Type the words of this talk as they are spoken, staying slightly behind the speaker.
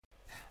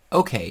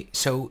Okay,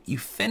 so you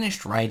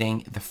finished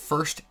writing the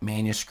first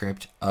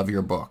manuscript of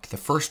your book. The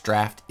first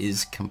draft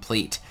is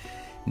complete.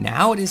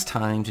 Now it is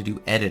time to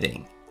do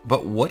editing.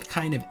 But what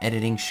kind of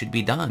editing should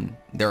be done?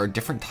 There are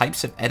different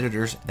types of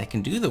editors that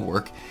can do the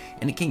work,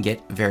 and it can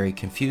get very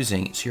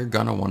confusing, so you're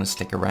going to want to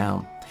stick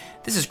around.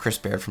 This is Chris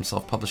Baird from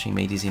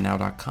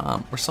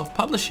selfpublishingmadeeasynow.com, where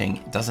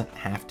self-publishing doesn't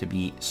have to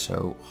be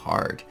so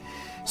hard.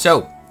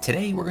 So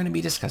today we're going to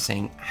be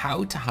discussing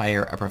how to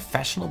hire a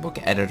professional book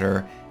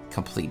editor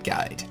complete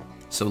guide.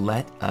 So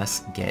let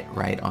us get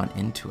right on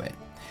into it.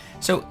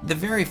 So the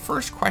very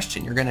first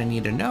question you're going to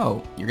need to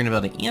know, you're going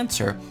to be able to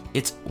answer,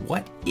 it's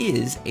what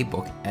is a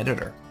book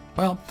editor?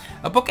 Well,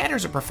 a book editor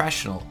is a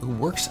professional who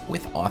works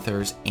with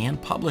authors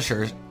and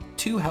publishers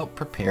to help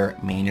prepare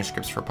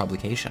manuscripts for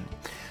publication.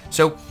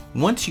 So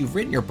once you've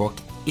written your book,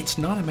 it's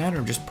not a matter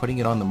of just putting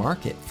it on the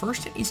market.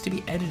 First, it needs to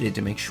be edited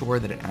to make sure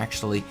that it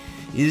actually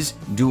is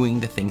doing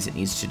the things it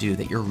needs to do,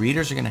 that your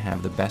readers are going to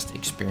have the best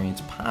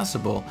experience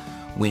possible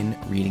when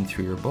reading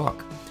through your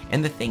book.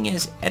 And the thing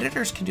is,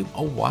 editors can do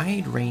a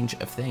wide range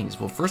of things.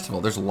 Well, first of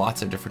all, there's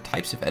lots of different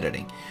types of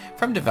editing,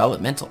 from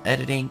developmental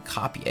editing,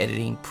 copy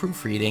editing,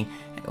 proofreading,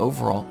 and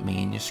overall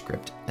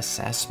manuscript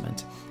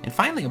assessment. And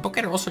finally, a book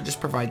editor also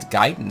just provides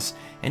guidance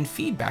and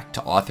feedback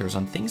to authors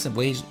on things and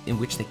ways in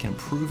which they can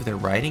improve their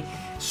writing,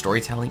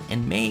 storytelling,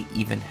 and may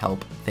even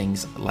help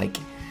things like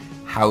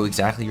how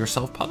exactly you're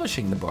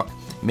self-publishing the book.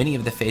 Many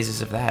of the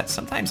phases of that,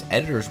 sometimes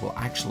editors will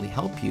actually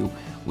help you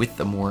with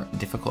the more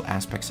difficult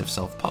aspects of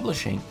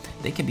self-publishing.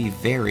 They can be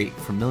very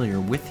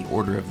familiar with the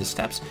order of the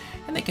steps,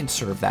 and they can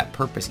serve that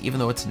purpose, even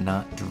though it's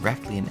not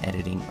directly an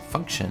editing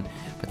function,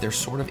 but they're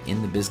sort of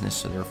in the business,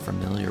 so they're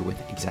familiar with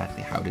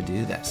exactly how to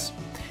do this.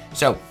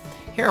 So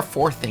here are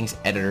 4 things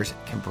editors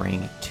can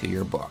bring to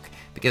your book,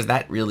 because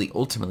that really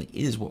ultimately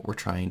is what we're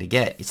trying to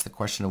get. It's the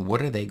question of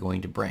what are they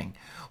going to bring?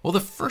 Well, the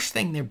first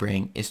thing they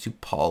bring is to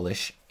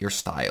polish your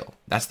style.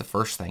 That's the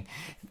first thing.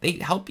 They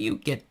help you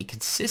get a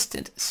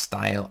consistent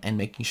style and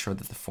making sure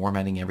that the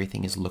formatting,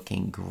 everything is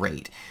looking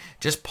great.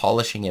 Just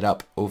polishing it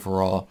up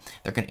overall,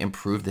 they're going to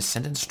improve the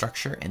sentence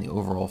structure and the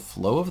overall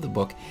flow of the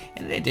book.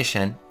 And in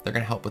addition, they're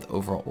going to help with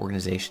overall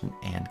organization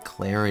and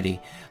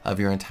clarity of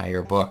your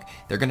entire book.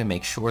 They're going to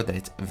make sure that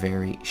it's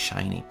very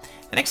shiny.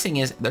 The next thing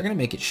is they're going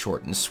to make it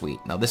short and sweet.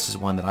 Now, this is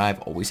one that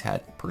I've always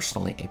had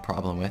personally a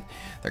problem with.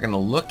 They're going to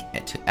look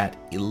at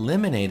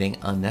eliminating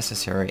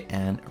unnecessary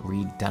and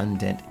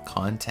redundant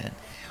content.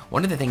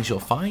 One of the things you'll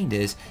find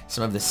is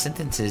some of the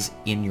sentences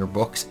in your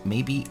books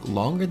may be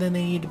longer than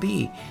they need to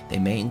be. They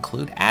may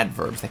include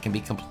adverbs that can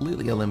be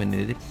completely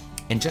eliminated,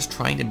 and just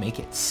trying to make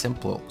it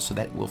simple so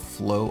that it will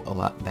flow a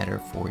lot better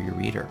for your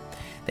reader.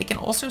 They can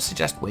also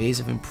suggest ways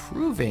of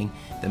improving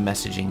the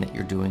messaging that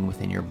you're doing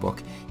within your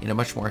book in a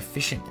much more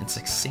efficient and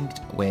succinct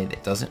way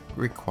that doesn't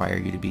require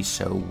you to be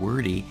so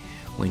wordy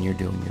when you're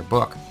doing your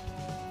book.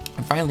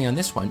 And finally, on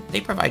this one,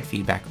 they provide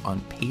feedback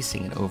on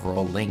pacing and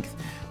overall length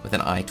with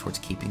an eye towards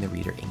keeping the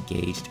reader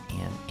engaged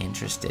and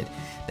interested.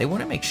 They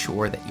want to make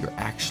sure that you're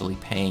actually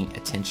paying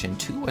attention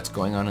to what's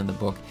going on in the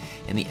book,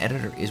 and the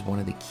editor is one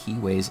of the key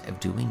ways of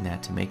doing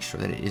that to make sure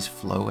that it is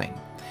flowing.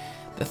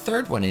 The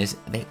third one is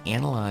they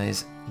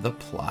analyze the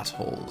plot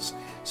holes.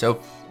 So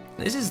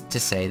this is to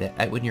say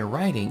that when you're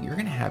writing, you're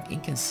going to have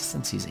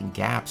inconsistencies and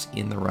gaps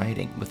in the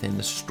writing within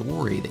the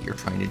story that you're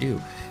trying to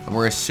do. And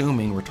we're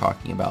assuming we're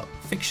talking about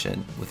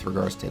fiction with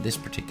regards to this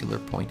particular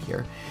point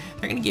here.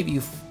 They're going to give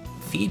you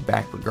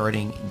feedback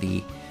regarding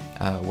the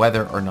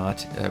whether or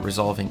not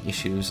resolving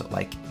issues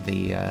like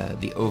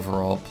the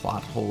overall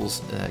plot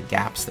holes,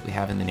 gaps that we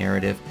have in the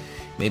narrative.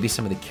 Maybe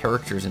some of the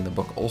characters in the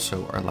book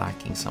also are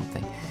lacking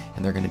something,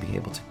 and they're going to be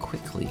able to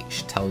quickly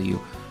tell you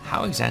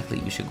how exactly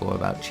you should go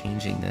about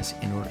changing this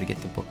in order to get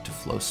the book to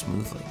flow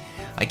smoothly.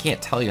 I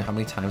can't tell you how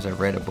many times I've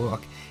read a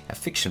book, a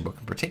fiction book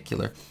in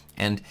particular,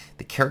 and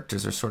the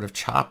characters are sort of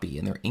choppy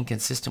and they're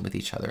inconsistent with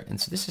each other.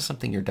 And so this is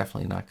something you're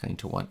definitely not going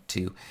to want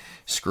to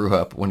screw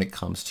up when it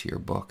comes to your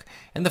book.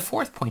 And the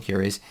fourth point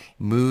here is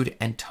mood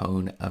and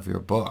tone of your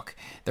book.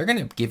 They're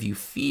going to give you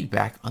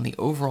feedback on the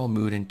overall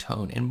mood and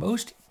tone. And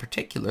most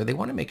particular, they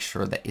want to make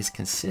sure that is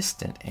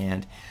consistent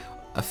and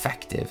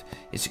effective,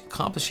 is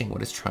accomplishing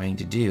what it's trying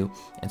to do.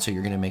 And so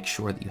you're going to make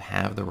sure that you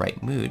have the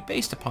right mood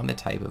based upon the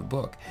type of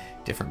book.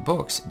 Different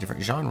books,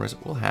 different genres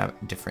will have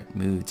different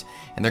moods,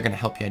 and they're going to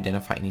help you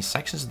identify any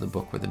sections of the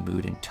book where the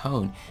mood and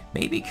tone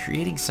may be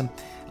creating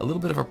a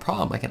little bit of a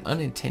problem, like an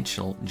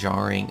unintentional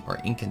jarring or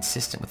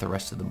inconsistent with the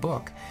rest of the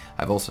book.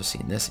 I've also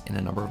seen this in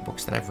a number of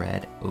books that I've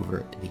read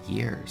over the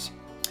years.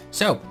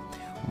 So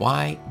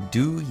why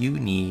do you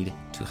need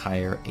to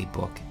hire a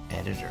book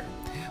editor?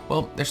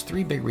 Well, there's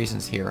 3 big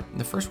reasons here.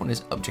 The first one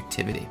is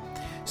objectivity.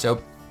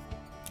 So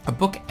a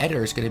book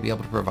editor is going to be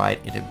able to provide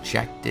an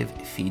objective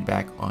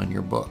feedback on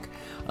your book.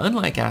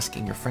 Unlike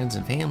asking your friends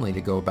and family to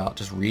go about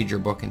just read your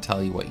book and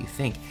tell you what you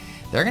think,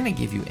 they're going to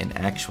give you an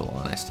actual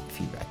honest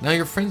feedback. Now,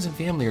 your friends and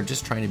family are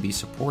just trying to be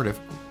supportive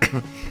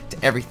to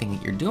everything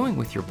that you're doing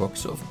with your book,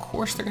 so of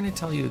course they're going to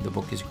tell you the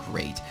book is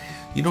great.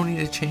 You don't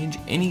need to change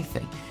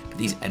anything. But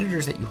these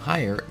editors that you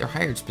hire, they're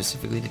hired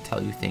specifically to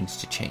tell you things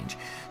to change.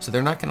 So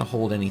they're not going to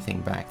hold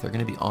anything back. They're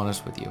going to be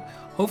honest with you.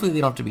 Hopefully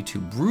they don't have to be too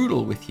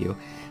brutal with you,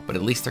 but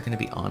at least they're going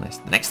to be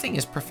honest. The next thing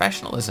is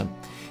professionalism.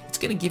 It's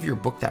going to give your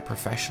book that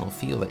professional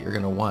feel that you're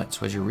going to want.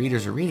 So as your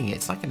readers are reading it,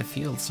 it's not going to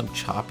feel some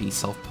choppy,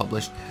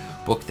 self-published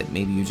book that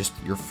maybe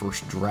your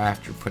first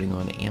draft you're putting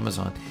on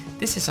Amazon.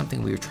 This is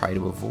something we would try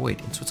to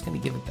avoid, and so it's going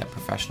to give it that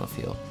professional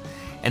feel.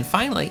 And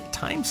finally,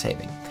 time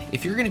saving.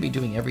 If you're going to be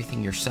doing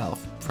everything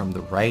yourself, from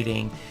the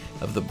writing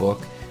of the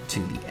book to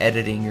the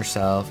editing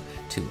yourself,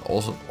 to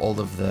also all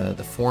of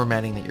the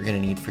formatting that you're going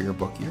to need for your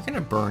book, you're going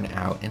to burn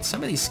out, and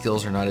some of these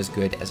skills are not as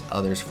good as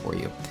others for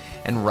you.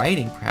 And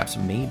writing perhaps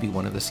may be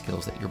one of the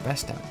skills that you're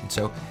best at. And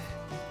so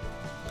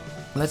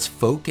let's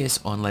focus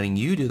on letting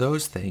you do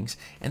those things,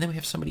 and then we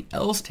have somebody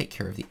else take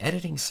care of the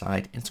editing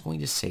side, and it's going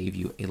to save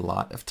you a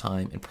lot of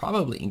time and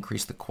probably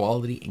increase the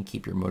quality and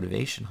keep your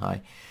motivation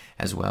high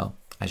as well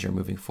as you're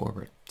moving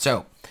forward.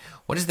 So,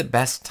 what is the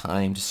best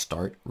time to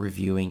start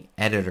reviewing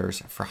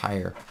editors for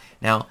hire?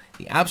 Now,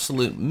 the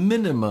absolute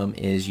minimum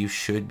is you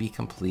should be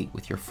complete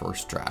with your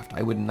first draft.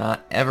 I would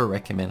not ever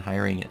recommend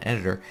hiring an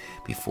editor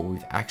before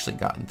we've actually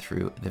gotten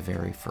through the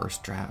very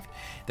first draft.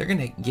 They're going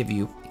to give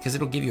you, because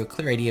it'll give you a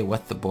clear idea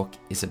what the book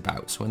is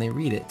about. So when they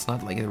read it, it's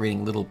not like they're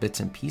reading little bits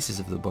and pieces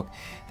of the book.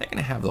 They're going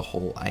to have the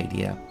whole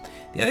idea.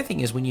 The other thing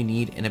is when you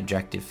need an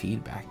objective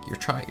feedback,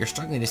 you're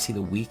struggling to see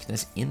the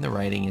weakness in the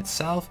writing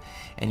itself,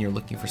 and you're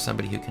looking for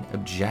somebody who can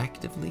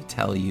objectively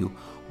tell you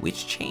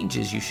which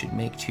changes you should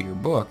make to your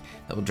book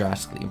that will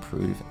drastically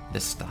improve the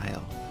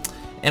style.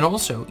 And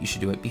also, you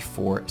should do it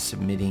before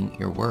submitting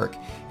your work.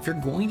 If you're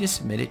going to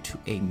submit it to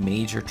a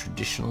major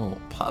traditional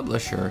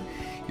publisher,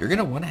 you're going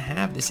to want to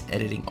have this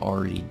editing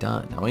already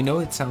done. Now, I know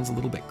it sounds a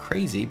little bit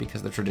crazy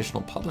because the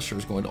traditional publisher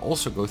is going to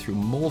also go through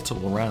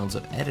multiple rounds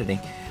of editing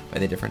by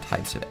the different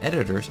types of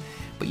editors,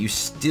 but you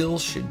still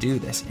should do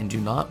this, and do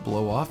not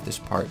blow off this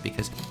part,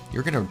 because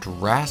you're going to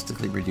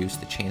drastically reduce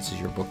the chances of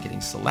your book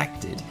getting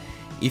selected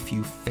if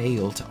you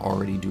fail to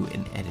already do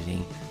an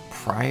editing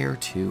prior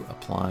to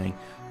applying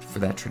for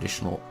that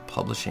traditional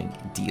publishing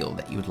deal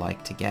that you would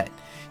like to get.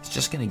 It's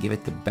just going to give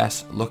it the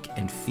best look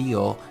and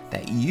feel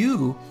that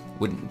you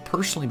wouldn't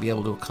personally be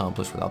able to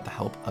accomplish without the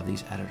help of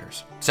these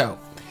editors. So,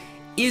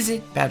 is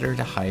it better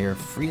to hire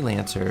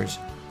freelancers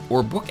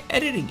or book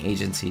editing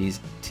agencies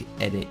to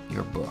edit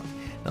your book?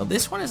 Now,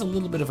 this one is a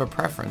little bit of a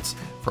preference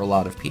for a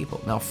lot of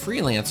people. Now,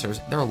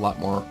 freelancers, they're a lot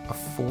more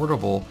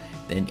affordable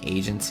than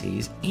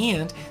agencies,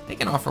 and they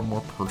can offer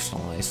more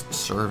personalized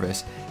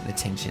service and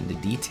attention to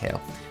detail,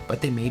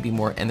 but they may be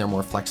more, and they're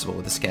more flexible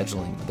with the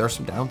scheduling. But there are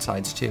some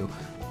downsides too.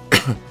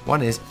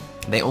 One is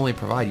they only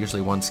provide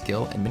usually one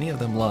skill, and many of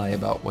them lie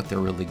about what they're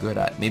really good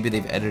at. Maybe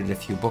they've edited a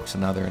few books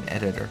and now they're an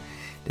editor.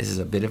 This is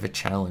a bit of a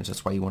challenge.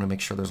 That's why you want to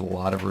make sure there's a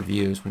lot of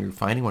reviews when you're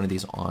finding one of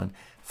these on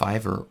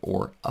Fiverr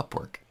or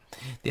Upwork.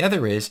 The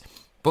other is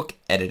book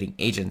editing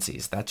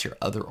agencies. That's your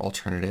other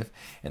alternative,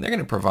 and they're going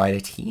to provide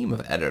a team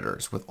of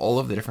editors with all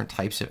of the different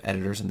types of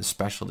editors and the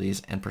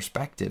specialties and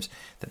perspectives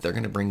that they're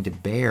going to bring to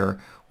bear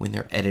when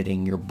they're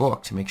editing your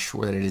book to make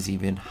sure that it is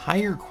even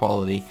higher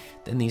quality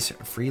than these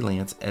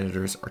freelance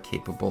editors are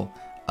capable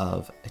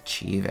of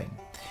achieving.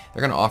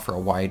 They're going to offer a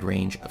wide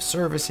range of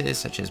services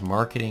such as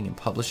marketing and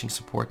publishing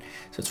support.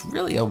 So it's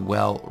really a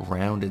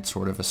well-rounded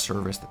sort of a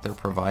service that they're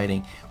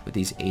providing with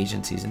these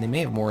agencies. And they may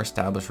have more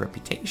established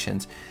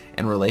reputations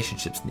and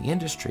relationships in the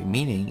industry,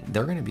 meaning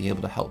they're going to be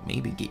able to help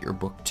maybe get your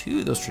book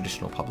to those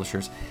traditional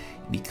publishers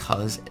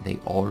because they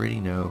already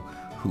know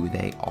who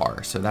they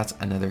are. So that's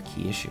another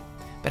key issue.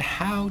 But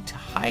how to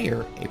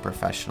hire a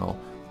professional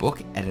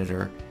book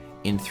editor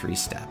in 3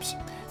 steps.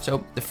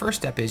 So the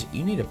first step is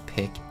you need to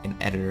pick an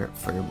editor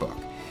for your book.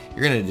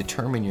 You're going to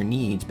determine your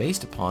needs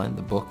based upon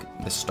the book,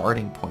 the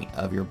starting point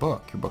of your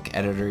book. Your book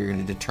editor, you're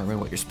going to determine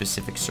what your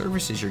specific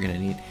services you're going to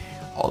need.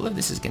 All of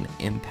this is going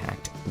to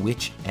impact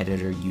which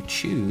editor you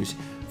choose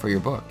for your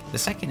book. The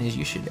second is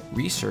you should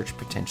research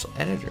potential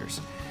editors.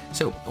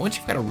 So once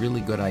you've got a really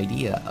good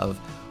idea of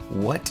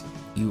what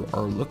you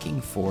are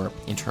looking for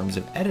in terms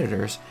of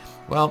editors,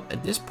 well,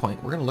 at this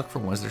point, we're going to look for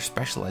ones that are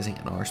specializing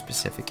in our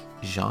specific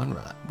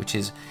genre, which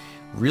is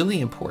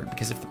really important,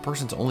 because if the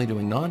person's only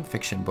doing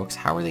nonfiction books,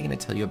 how are they going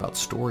to tell you about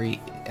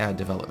story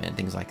development and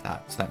things like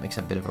that? So that makes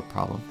a bit of a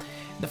problem.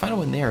 The final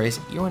one there is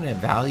you want to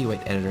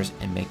evaluate editors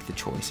and make the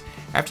choice.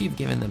 After you've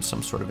given them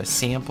some sort of a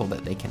sample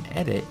that they can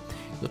edit,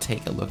 you'll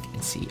take a look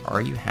and see,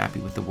 are you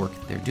happy with the work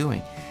that they're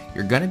doing?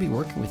 You're going to be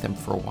working with them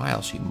for a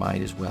while, so you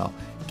might as well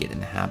get in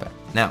the habit.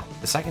 Now,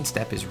 the second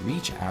step is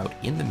reach out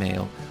in the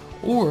mail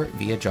or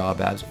via job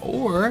ads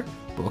or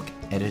book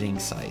editing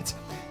sites.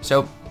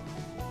 So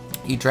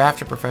you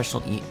draft a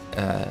professional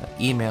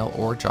email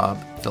or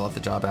fill out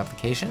the job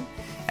application,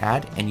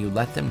 ad and you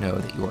let them know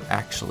that you're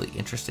actually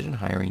interested in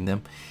hiring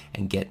them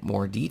and get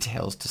more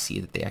details to see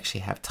that they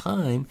actually have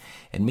time,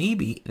 and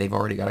maybe they've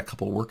already got a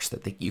couple of works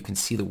that you can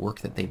see the work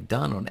that they've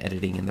done on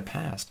editing in the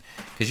past,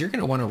 because you're going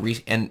to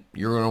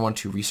want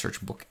to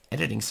research book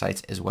editing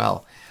sites as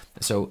well.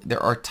 So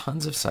there are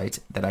tons of sites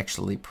that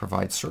actually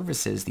provide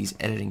services, these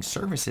editing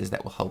services,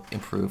 that will help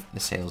improve the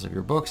sales of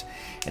your books.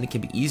 And it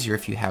can be easier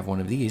if you have one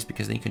of these,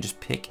 because then you can just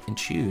pick and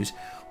choose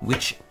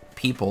which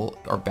people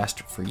are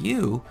best for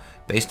you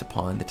based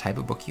upon the type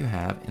of book you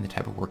have and the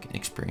type of work and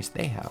experience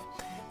they have.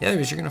 The other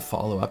is you're going to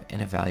follow up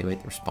and evaluate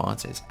the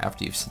responses.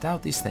 After you've sent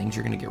out these things,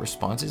 you're going to get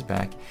responses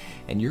back,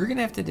 and you're going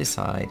to have to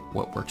decide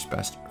what works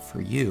best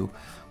for you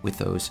with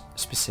those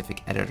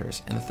specific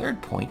editors. And the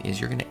third point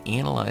is you're going to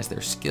analyze their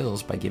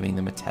skills by giving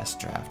them a test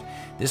draft.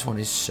 This one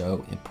is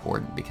so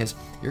important because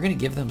you're going to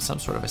give them some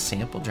sort of a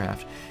sample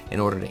draft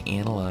in order to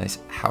analyze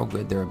how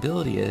good their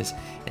ability is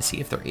and see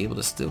if they're able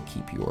to still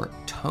keep your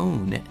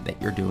tone that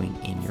you're doing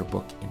in your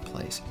book in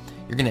place.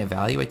 You're going to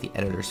evaluate the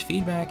editor's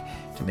feedback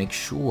to make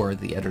sure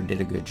the editor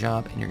did a good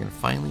job, and you're going to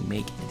finally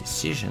make a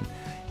decision.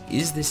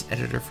 Is this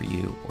editor for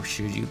you, or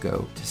should you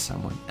go to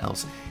someone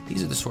else?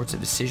 These are the sorts of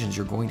decisions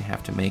you're going to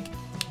have to make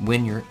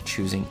when you're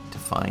choosing to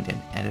find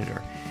an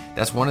editor.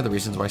 That's one of the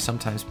reasons why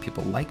sometimes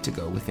people like to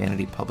go with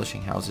vanity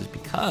publishing houses,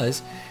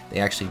 because they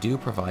actually do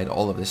provide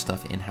all of this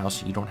stuff in-house,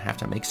 so you don't have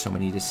to make so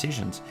many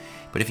decisions.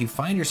 But if you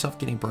find yourself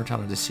getting burnt out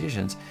on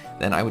decisions,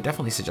 then I would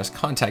definitely suggest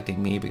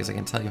contacting me, because I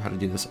can tell you how to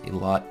do this a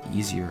lot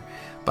easier.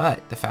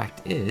 But the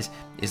fact is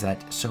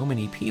that so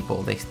many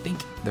people, they think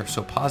they're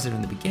so positive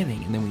in the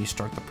beginning, and then when you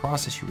start the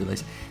process, you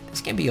realize this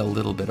can be a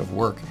little bit of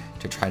work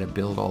to try to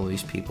build all of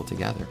these people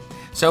together.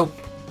 So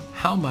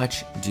how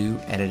much do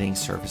editing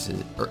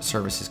services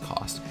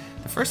cost?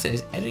 The first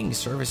is editing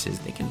services,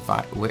 they can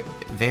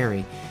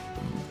vary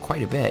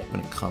quite a bit when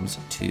it comes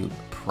to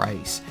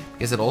price,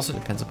 because it also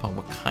depends upon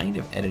what kind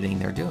of editing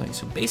they're doing.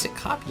 So basic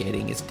copy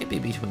editing is typically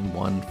between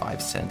 1 and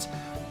 5 cents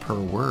per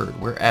word,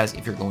 whereas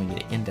if you're going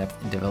into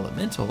in-depth and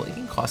developmental, it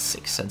can cost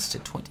 6 cents to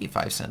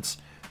 25 cents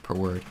per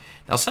word.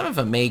 Now, some of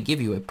them may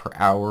give you a per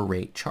hour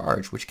rate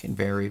charge, which can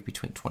vary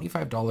between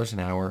 $25 an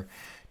hour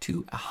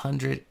to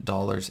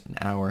 $100 an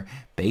hour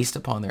based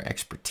upon their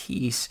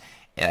expertise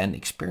and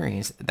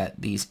experience that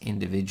these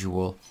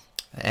individual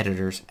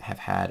editors have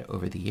had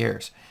over the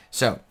years.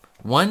 So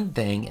one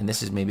thing, and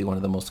this is maybe one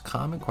of the most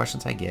common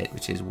questions I get,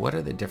 which is what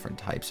are the different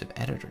types of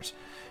editors?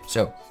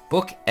 So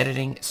book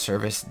editing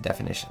service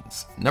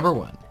definitions. Number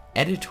 1,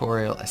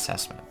 editorial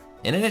assessment.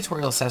 An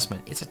editorial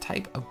assessment is a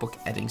type of book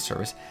editing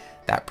service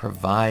that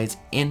provides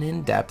an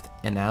in-depth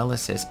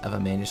analysis of a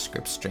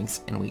manuscript's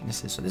strengths and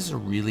weaknesses. So this is a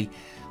really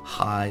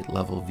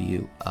high-level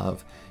view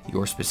of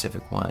your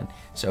specific one.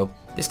 So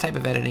this type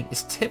of editing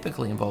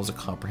typically involves a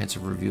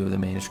comprehensive review of the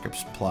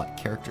manuscript's plot,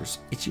 characters.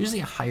 It's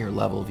usually a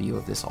higher-level view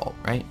of this all,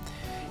 right?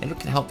 And it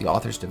can help the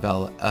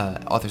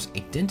authors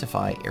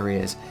identify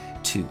areas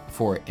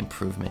for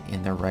improvement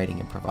in their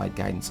writing and provide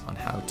guidance on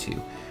how to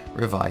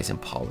revise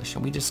and polish.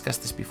 And we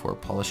discussed this before,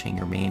 polishing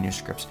your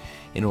manuscripts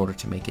in order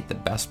to make it the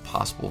best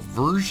possible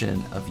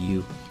version of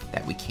you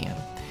that we can.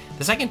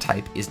 The second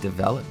type is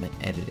developmental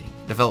editing.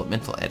 And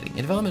developmental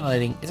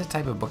editing is a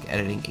type of book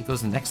editing. It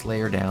goes the next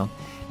layer down,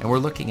 and we're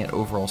looking at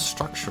overall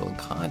structural and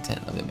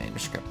content of the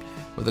manuscript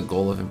with the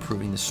goal of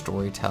improving the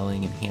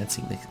storytelling,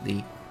 enhancing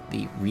the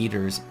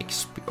reader's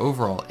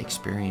overall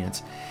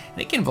experience.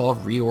 And it can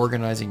involve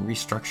reorganizing,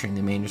 restructuring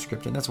the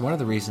manuscript, and that's one of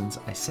the reasons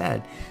I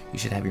said you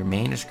should have your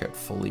manuscript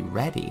fully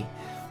ready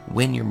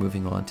when you're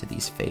moving on to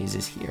these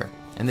phases here.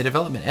 And the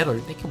development editor,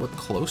 they can work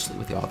closely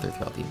with the author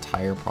throughout the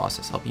entire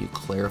process, helping you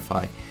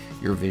clarify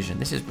your vision.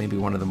 This is maybe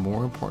one of the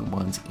more important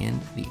ones in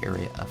the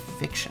area of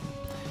fiction.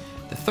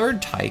 The third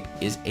type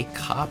is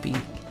copy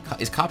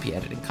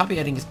editing. Copy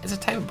editing is a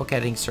type of book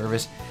editing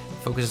service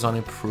that focuses on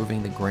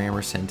improving the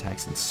grammar,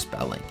 syntax, and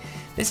spelling.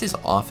 This is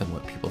often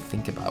what people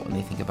think about when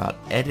they think about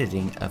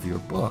editing of your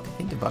book.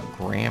 Think about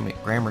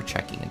grammar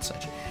checking and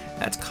such.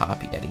 That's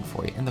copy editing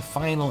for you. And the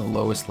final and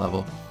lowest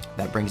level,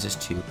 that brings us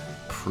to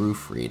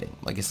proofreading.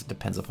 I guess it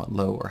depends upon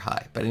low or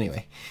high. But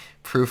anyway,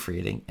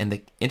 proofreading. And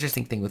the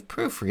interesting thing with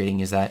proofreading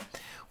is that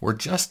we're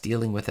just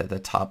dealing with at the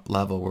top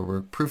level, where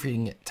we're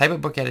proofreading a type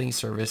of book editing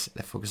service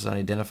that focuses on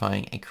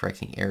identifying and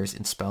correcting errors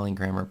in spelling,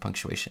 grammar,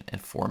 punctuation,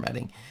 and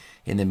formatting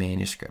in the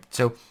manuscript.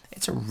 So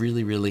it's a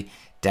really, really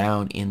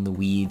down in the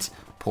weeds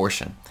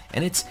portion.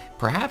 And it's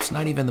perhaps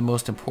not even the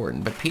most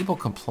important, but people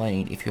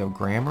complain if you have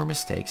grammar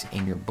mistakes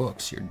in your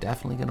books. You're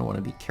definitely going to want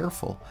to be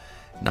careful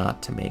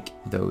not to make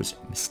those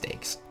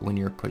mistakes when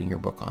you're putting your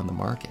book on the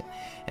market.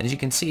 And as you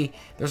can see,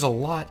 there's a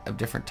lot of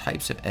different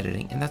types of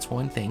editing, and that's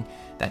one thing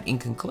that in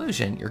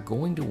conclusion, you're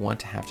going to want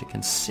to have to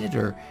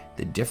consider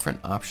the different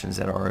options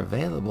that are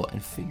available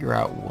and figure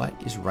out what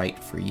is right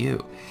for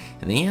you.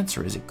 And the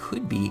answer is it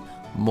could be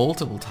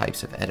multiple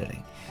types of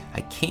editing.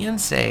 I can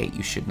say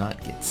you should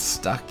not get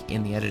stuck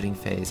in the editing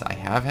phase. I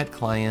have had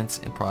clients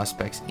and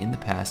prospects in the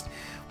past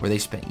where they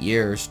spent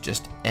years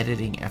just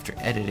editing after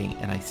editing,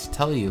 and I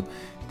tell you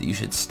that you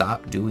should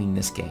stop doing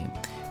this game.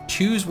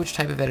 Choose which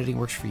type of editing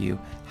works for you,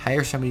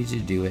 hire somebody to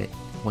do it.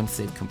 Once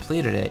they've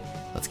completed it,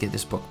 let's get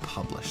this book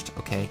published,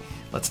 okay?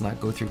 Let's not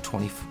go through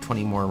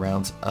 20 more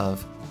rounds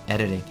of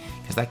editing,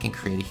 because that can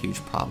create a huge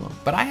problem.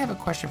 But I have a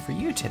question for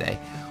you today.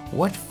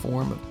 What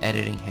form of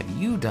editing have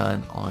you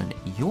done on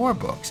your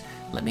books?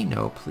 Let me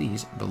know,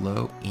 please,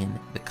 below in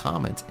the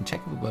comments, and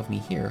check above me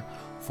here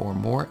for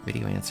more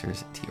video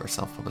answers to your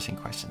self-publishing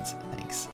questions. Thanks.